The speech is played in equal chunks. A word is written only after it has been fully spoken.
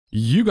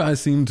You guys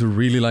seem to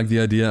really like the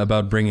idea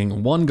about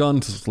bringing one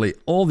gun to slay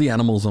all the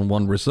animals on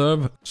one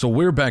reserve, so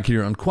we're back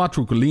here on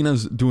Cuatro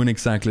Colinas doing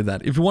exactly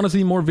that. If you want to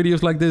see more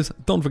videos like this,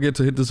 don't forget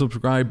to hit the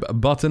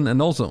subscribe button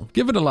and also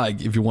give it a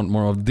like if you want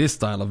more of this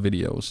style of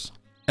videos.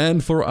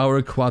 And for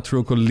our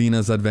Cuatro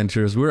Colinas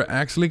adventures, we're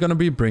actually going to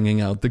be bringing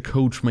out the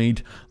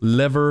Coachmate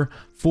Lever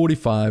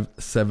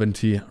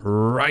 4570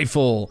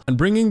 rifle. And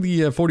bringing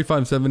the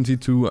 4570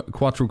 to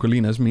Cuatro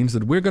Colinas means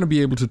that we're going to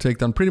be able to take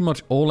down pretty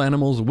much all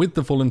animals with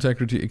the full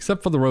integrity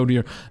except for the roe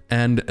deer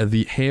and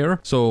the hare.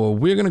 So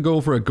we're going to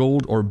go for a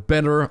gold or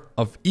better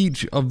of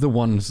each of the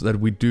ones that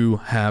we do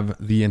have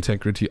the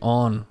integrity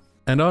on.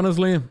 And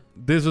honestly,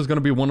 this is going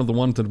to be one of the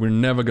ones that we're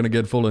never going to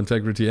get full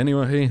integrity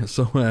anyway,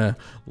 so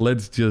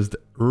let's just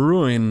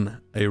ruin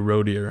a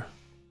roe deer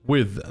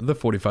with the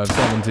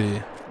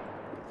 4570.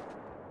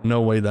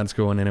 No way that's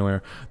going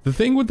anywhere. The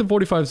thing with the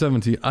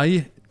 4570,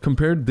 I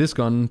compared this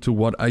gun to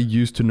what I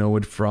used to know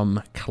it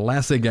from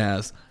classic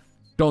as.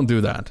 Don't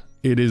do that.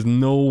 It is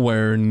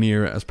nowhere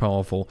near as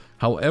powerful.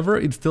 However,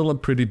 it's still a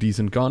pretty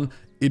decent gun.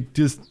 It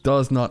just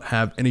does not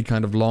have any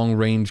kind of long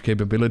range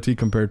capability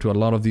compared to a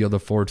lot of the other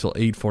 4 till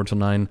 8, 4 to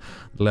 9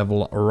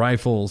 level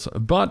rifles.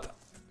 But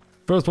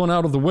first one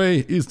out of the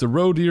way is the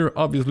roe deer.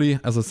 Obviously,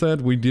 as I said,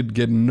 we did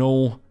get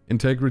no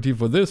integrity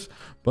for this,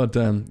 but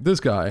this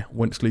guy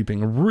went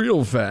sleeping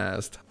real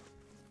fast.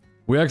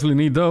 We actually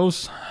need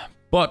those,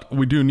 but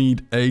we do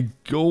need a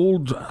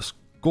gold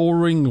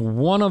scoring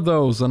one of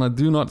those, and I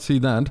do not see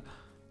that.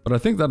 But I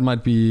think that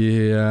might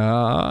be,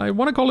 I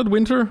want to call it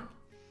winter.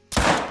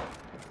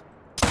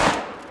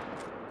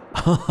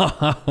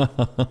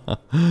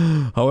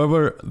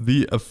 However,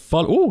 the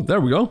oh,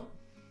 there we go.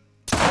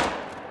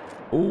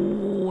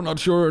 Oh, not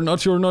sure.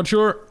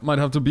 Might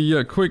have to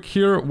be quick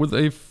here with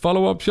a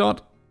follow-up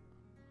shot.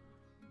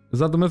 Is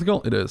that the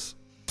mythical? It is.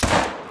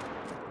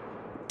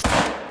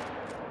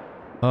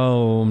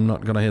 Oh, I'm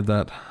not gonna hit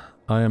that.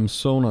 I am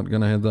so not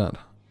gonna hit that.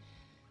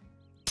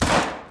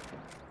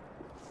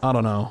 I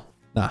don't know.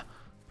 Nah.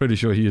 Pretty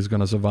sure he is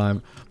gonna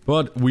survive.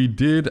 But we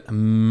did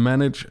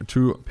manage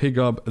to pick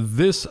up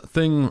this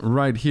thing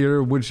right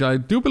here, which I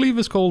do believe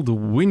is called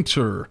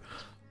Winter.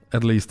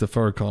 At least the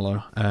fur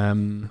color.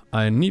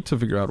 I need to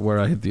figure out where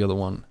I hit the other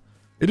one.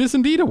 It is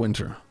indeed a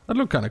Winter. That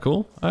looked kind of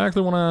cool. I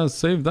actually want to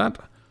save that.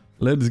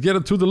 Let's get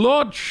it to the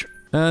lodge.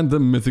 And the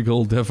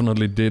mythical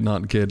definitely did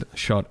not get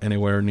shot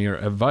anywhere near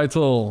a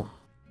vital.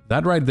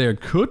 That right there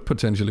could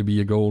potentially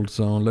be a gold.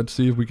 So let's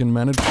see if we can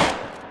manage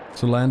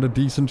to land a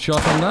decent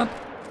shot on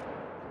that.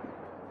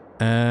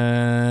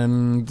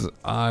 And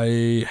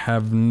I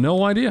have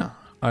no idea.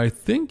 I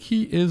think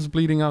he is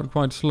bleeding out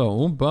quite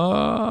slow,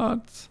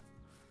 but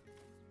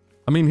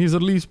I mean, he's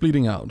at least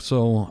bleeding out.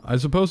 So I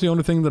suppose the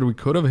only thing that we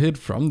could have hit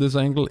from this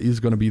angle is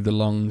going to be the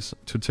lungs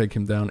to take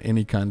him down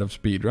any kind of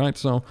speed, right?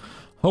 So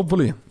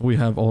hopefully we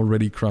have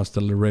already crossed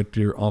the red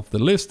deer off the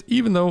list,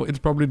 even though it's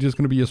probably just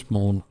going to be a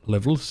small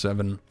level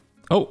 7.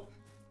 Oh,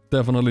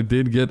 definitely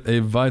did get a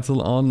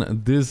vital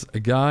on this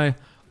guy.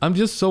 I'm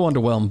just so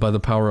underwhelmed by the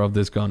power of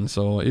this gun,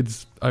 so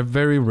I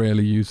very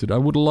rarely use it. I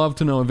would love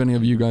to know if any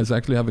of you guys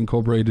actually have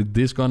incorporated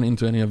this gun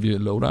into any of your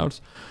loadouts.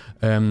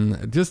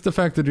 Just the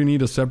fact that you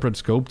need a separate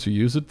scope to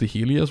use it, the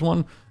Helios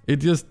one,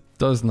 it just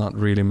does not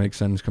really make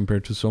sense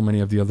compared to so many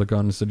of the other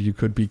guns that you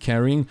could be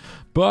carrying.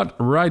 But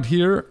right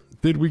here,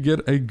 did we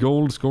get a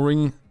gold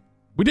scoring?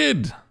 We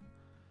did!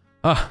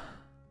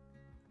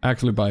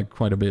 Actually by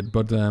quite a bit,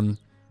 but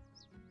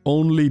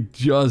only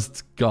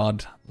just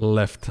got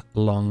left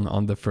lung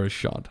on the first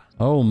shot.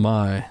 Oh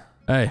my.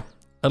 Hey,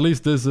 at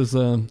least this is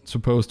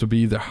supposed to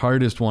be the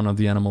hardest one of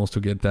the animals to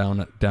get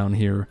down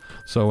here.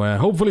 So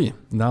hopefully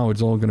now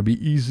it's all gonna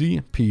be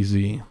easy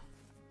peasy.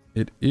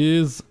 It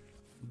is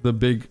the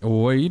big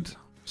weight,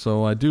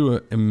 so I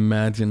do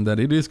imagine that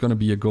it is gonna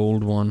be a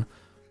gold one,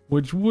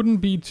 which wouldn't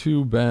be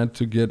too bad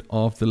to get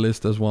off the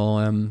list as well.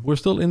 We're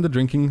still in the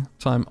drinking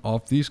time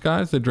of these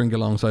guys. They drink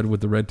alongside with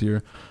the red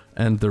deer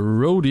and the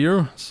roe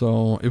deer.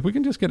 So if we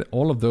can just get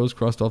all of those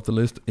crossed off the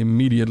list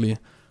immediately,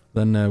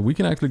 then we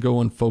can actually go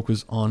and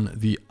focus on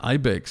the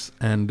ibex.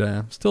 And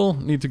still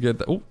need to get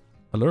the, oh,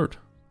 alert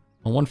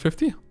on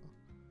 150.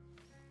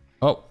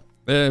 Oh,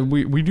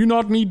 we do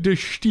not need the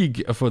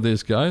Stieg for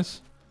this,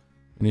 guys.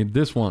 We need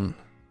this one.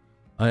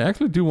 I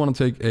actually do want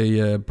to take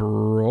a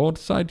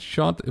broadside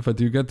shot if I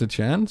do get the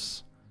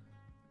chance.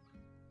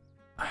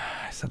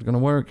 Is that gonna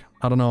work?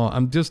 I don't know.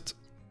 I'm just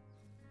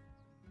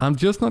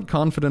not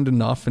confident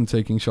enough in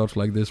taking shots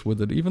like this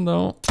with it, even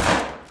though...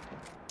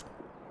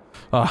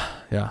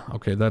 yeah,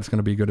 okay, that's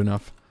gonna be good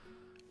enough.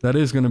 That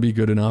is gonna be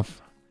good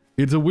enough.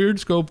 It's a weird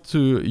scope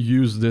to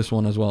use this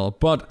one as well,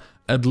 but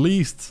at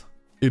least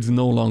it's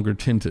no longer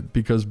tinted,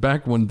 because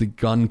back when the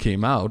gun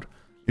came out,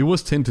 it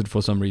was tinted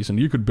for some reason.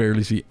 You could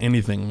barely see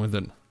anything with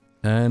it.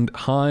 And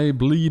high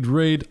bleed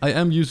rate. I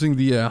am using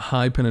the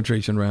high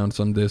penetration rounds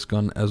on this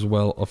gun as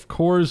well, of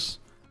course.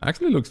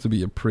 Actually looks to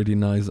be a pretty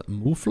nice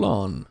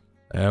mouflon.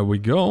 There we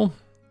go.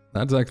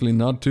 That's actually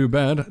not too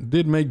bad.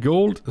 Did make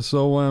gold,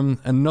 so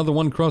another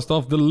one crossed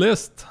off the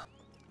list.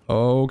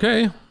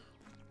 Okay.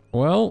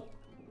 Well,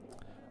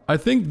 I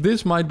think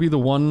this might be the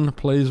one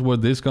place where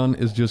this gun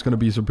is just going to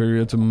be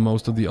superior to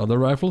most of the other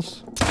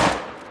rifles.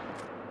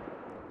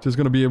 Just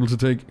going to be able to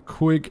take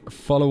quick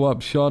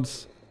follow-up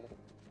shots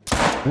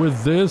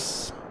with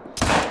this.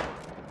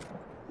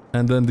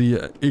 And then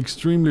the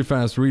extremely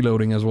fast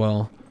reloading as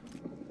well.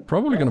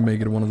 Probably going to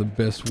make it one of the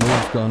best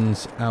wolf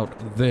guns out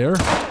there.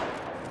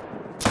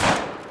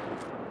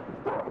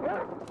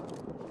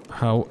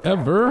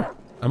 However,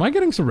 am I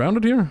getting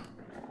surrounded here?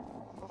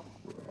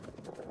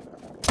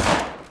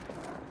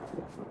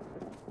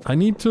 I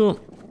need to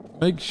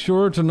make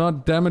sure to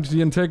not damage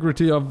the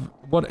integrity of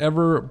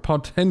whatever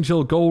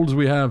potential goals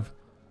we have.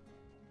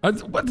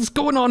 What is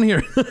going on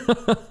here?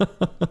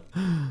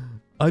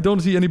 I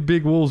don't see any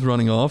big wolves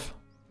running off.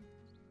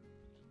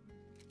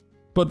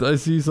 But I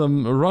see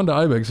some Ronda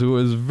Ibex who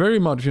is very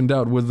much in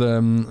doubt with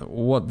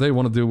what they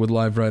want to do with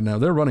life right now.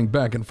 They're running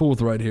back and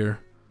forth right here.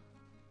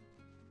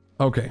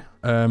 Okay,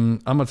 I'm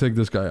gonna take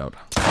this guy out.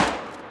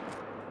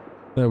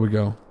 There we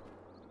go.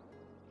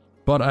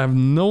 But I have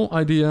no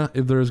idea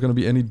if there is going to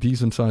be any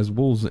decent sized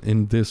wolves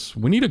in this.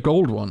 We need a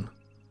gold one.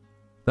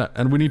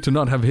 And we need to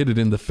not have hit it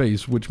in the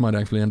face, which might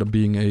actually end up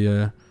being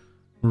a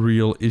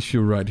real issue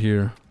right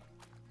here.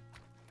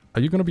 Are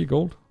you going to be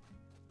gold?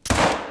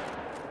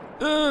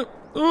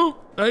 Oh,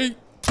 hey.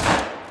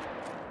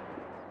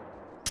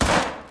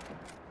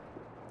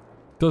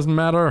 Doesn't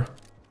matter.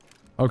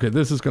 Okay,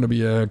 this is going to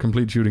be a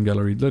complete shooting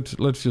gallery.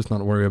 Let's just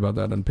not worry about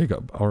that and pick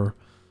up our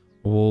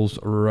wolves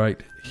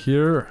right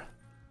here.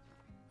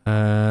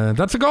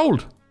 That's a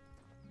gold!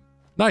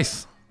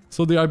 Nice!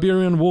 So the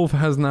Iberian wolf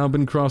has now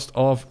been crossed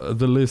off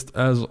the list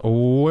as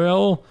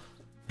well.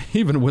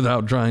 Even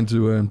without trying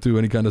to do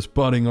any kind of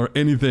spotting or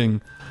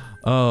anything.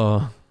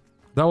 That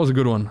was a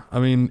good one. I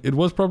mean, it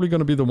was probably going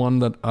to be the one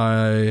that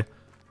I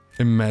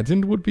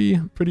imagined would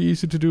be pretty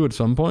easy to do at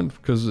some point.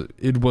 Because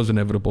it was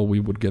inevitable we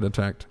would get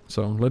attacked.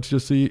 So let's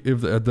just see if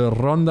the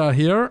Ronda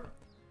here...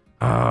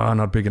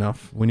 not big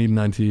enough. We need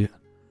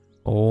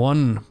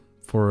 91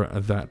 for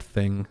that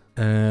thing.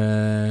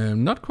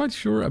 Not quite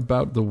sure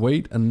about the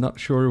weight and not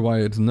sure why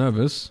it's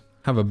nervous.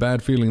 Have a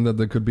bad feeling that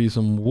there could be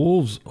some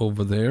wolves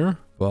over there,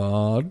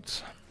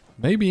 but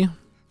maybe.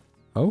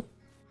 Oh,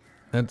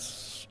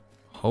 that's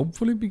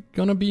hopefully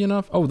gonna be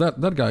enough. Oh,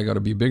 that guy gotta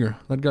be bigger.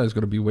 That guy's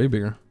gotta be way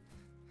bigger.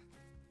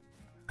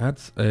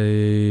 That's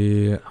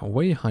a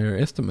way higher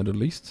estimate at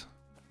least.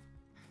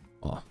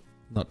 Oh,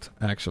 not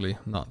actually,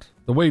 not.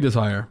 The weight is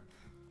higher.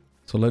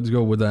 So let's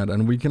go with that.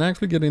 And we can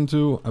actually get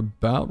into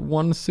about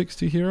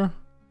 160 here.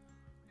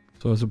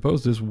 So I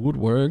suppose this would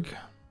work.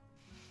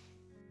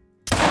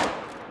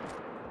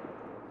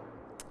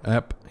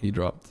 Yep, he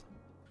dropped.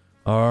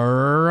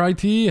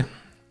 Alrighty.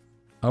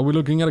 Are we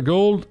looking at a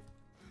gold?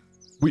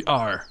 We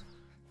are.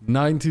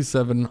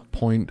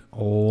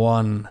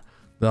 97.1.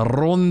 The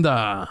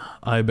Ronda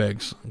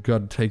Ibex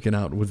got taken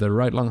out with a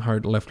right long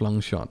heart, left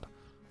long shot.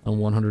 And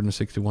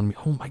 161.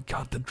 Oh my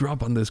god, the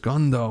drop on this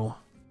gun though.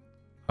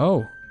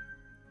 Oh.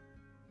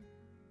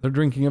 They're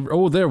drinking every...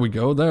 Oh, there we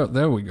go.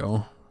 There we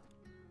go.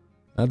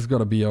 That's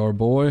gotta be our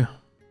boy.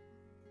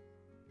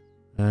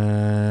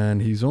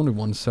 And he's only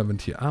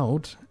 170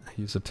 out.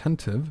 He's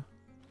attentive.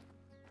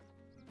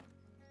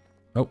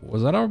 Oh,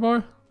 was that our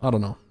boy? I don't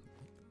know.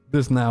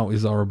 This now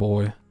is our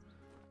boy.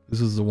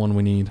 This is the one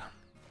we need.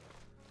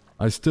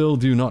 I still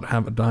do not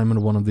have a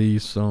diamond one of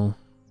these, so...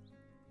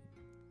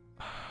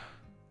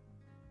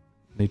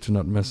 Need to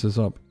not mess this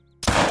up.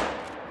 I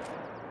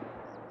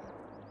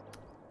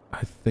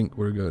think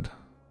we're good.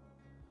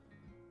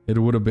 It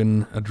would have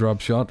been a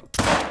drop shot.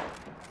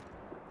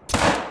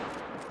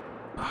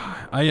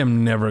 I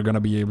am never gonna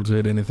be able to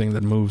hit anything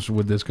that moves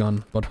with this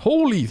gun. But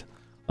holy!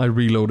 I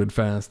reloaded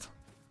fast.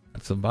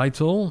 That's a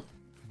vital.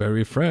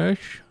 Very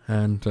fresh.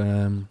 And,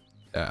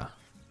 yeah.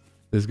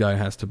 This guy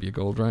has to be a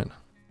gold, right?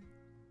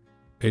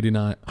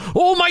 89.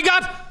 Oh my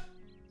god!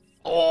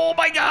 Oh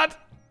my god!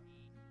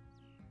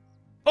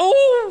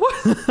 Oh!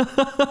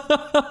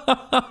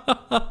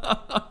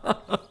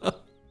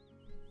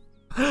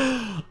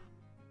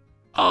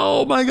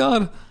 Oh my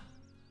god!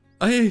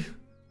 I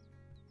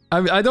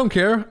don't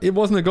care. It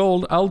wasn't a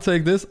gold. I'll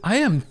take this. I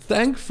am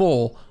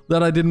thankful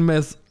that I didn't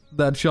mess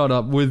that shot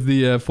up with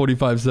the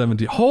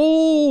 4570.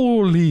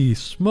 Holy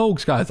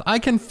smokes, guys. I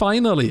can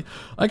finally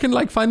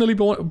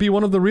be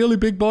one of the really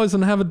big boys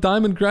and have a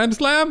diamond grand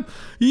slam.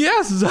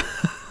 Yes!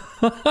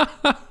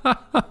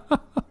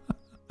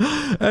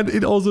 And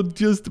it also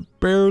just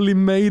barely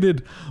made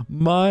it.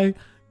 My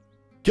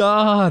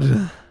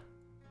god.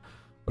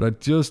 But I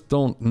just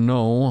don't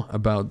know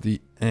about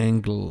the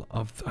angle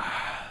of the...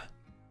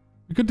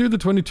 We could do the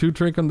 22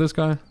 trick on this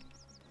guy.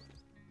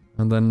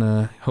 And then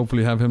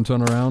hopefully have him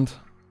turn around.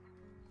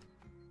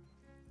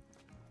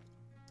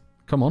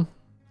 Come on.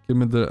 Give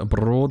me the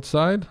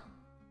broadside.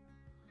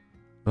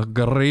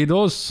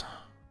 Gredos.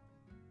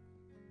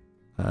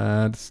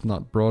 That's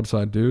not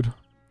broadside, dude.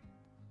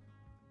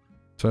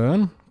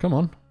 Turn. Come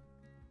on.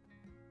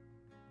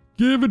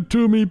 Give it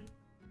to me,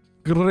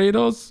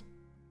 Gredos.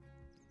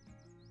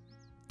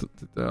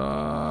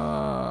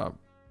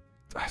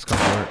 That's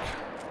gonna work.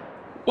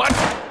 What?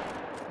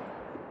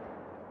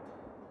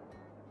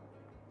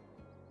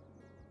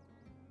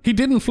 He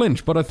didn't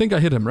flinch, but I think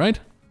I hit him, right?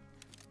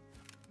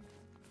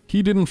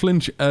 He didn't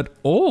flinch at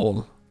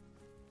all.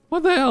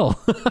 What the hell?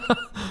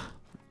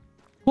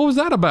 What was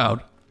that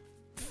about?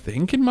 I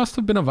think it must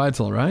have been a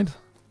vital, right?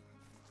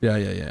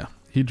 Yeah.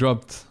 He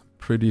dropped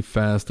pretty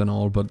fast and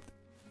all, but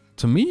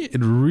to me,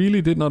 it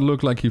really did not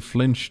look like he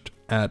flinched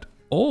at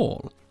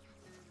all.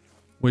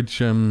 Which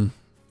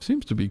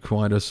seems to be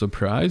quite a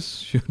surprise,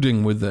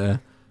 shooting with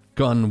a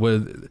gun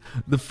with...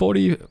 The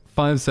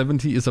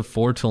 4570 is a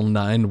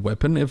 4x9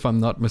 weapon, if I'm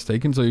not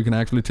mistaken, so you can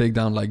actually take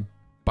down like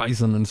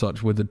bison and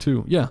such with it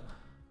too. Yeah.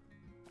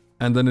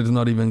 And then it's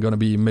not even gonna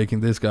be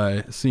making this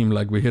guy seem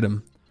like we hit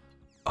him.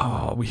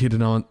 Oh, we hit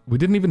it on... We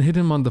didn't even hit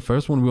him on the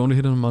first one, we only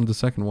hit him on the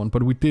second one,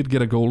 but we did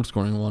get a gold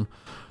scoring one.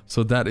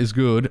 So that is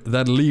good.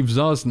 That leaves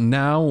us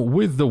now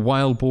with the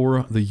wild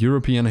boar, the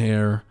European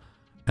hare,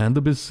 and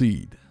the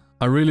Beseed.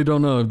 I really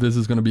don't know if this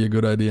is gonna be a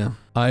good idea.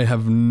 I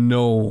have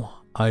no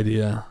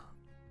idea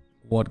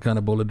what kind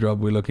of bullet drop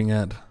we're looking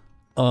at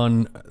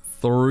on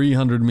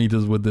 300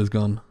 meters with this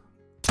gun.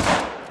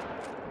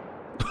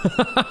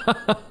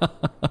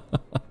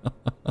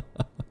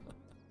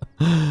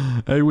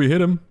 Hey, we hit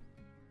him.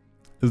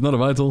 It's not a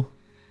vital.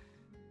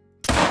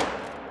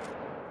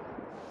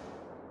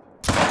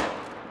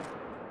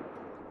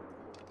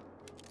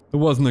 It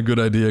wasn't a good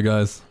idea,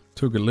 guys.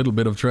 Took a little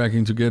bit of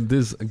tracking to get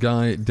this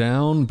guy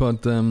down,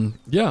 but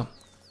yeah.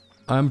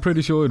 I'm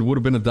pretty sure it would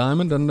have been a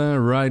diamond, and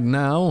right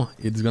now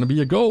it's gonna be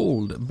a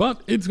gold,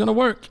 but it's gonna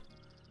work.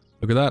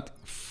 Look at that.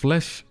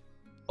 Flesh.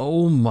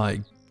 Oh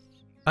my.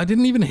 I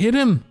didn't even hit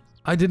him.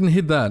 I didn't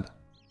hit that.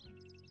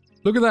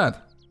 Look at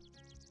that.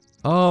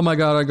 Oh my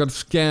god, I got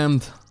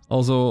scammed.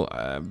 Also,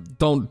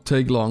 don't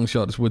take long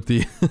shots with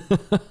the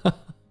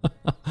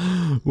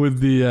with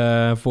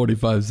the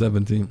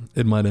 4570.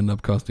 It might end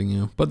up costing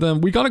you. But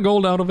then we got a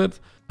gold out of it.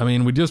 I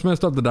mean, we just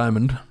messed up the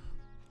diamond.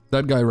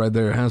 That guy right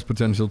there has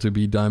potential to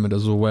be diamond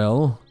as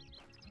well.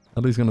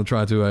 At least gonna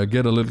try to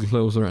get a little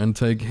closer and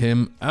take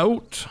him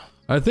out.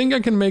 I think I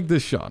can make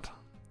this shot.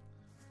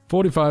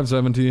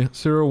 4570,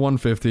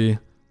 0150.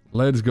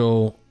 Let's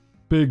go.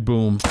 Big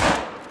boom.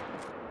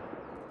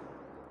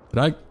 Did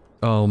I?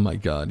 Oh my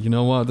god. You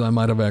know what? I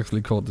might have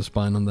actually caught the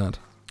spine on that.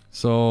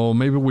 So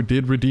maybe we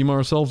did redeem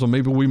ourselves, or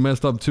maybe we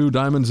messed up 2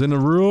 diamonds in a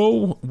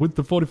row with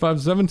the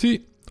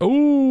 4570.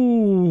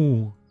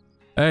 Oh!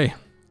 Hey,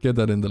 get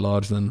that in the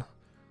large then.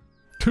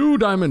 2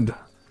 diamond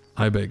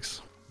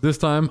ibex. This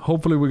time,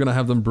 hopefully we're gonna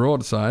have them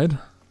broadside.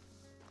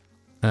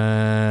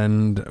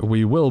 And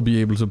we will be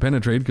able to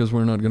penetrate, because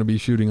we're not gonna be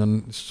shooting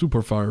on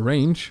super far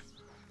range.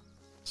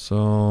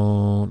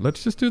 So,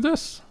 let's just do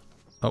this.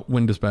 Oh,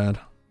 wind is bad.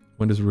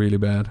 Wind is really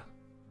bad.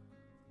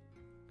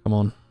 Come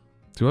on.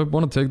 Do I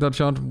want to take that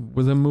shot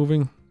with him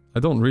moving? I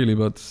don't really,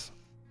 but...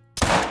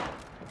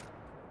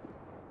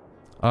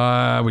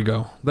 There we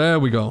go. There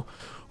we go.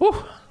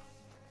 Whew.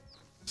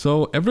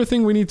 So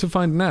everything we need to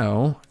find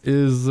now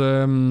is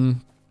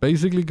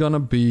basically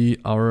gonna be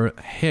our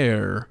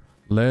hair.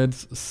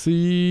 Let's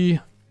see.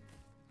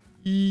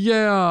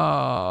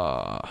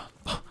 Yeah.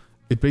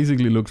 It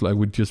basically looks like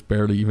we just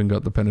barely even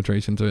got the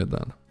penetration to hit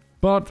that.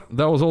 But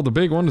that was all the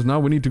big ones. Now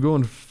we need to go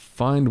and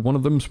find one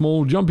of them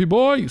small jumpy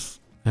boys.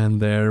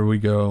 And there we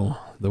go.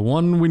 The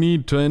one we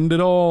need to end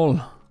it all.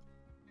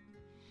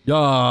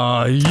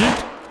 Yeah,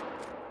 yeet.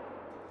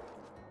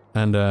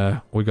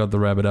 And we got the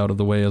rabbit out of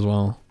the way as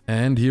well.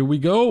 And here we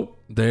go.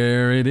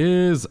 There it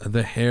is.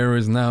 The hair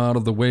is now out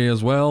of the way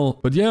as well.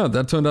 But yeah,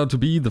 that turned out to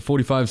be the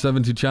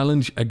 4570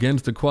 challenge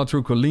against the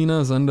Cuatro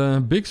Colinas. And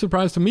a big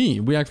surprise to me,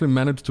 we actually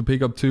managed to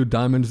pick up 2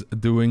 diamonds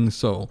doing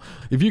so.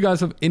 If you guys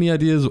have any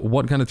ideas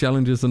what kind of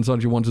challenges and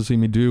such you want to see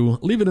me do,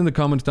 leave it in the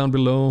comments down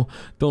below.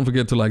 Don't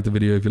forget to like the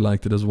video if you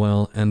liked it as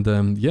well.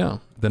 And yeah,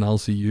 then I'll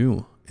see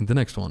you in the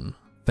next one.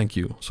 Thank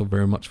you so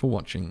very much for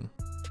watching.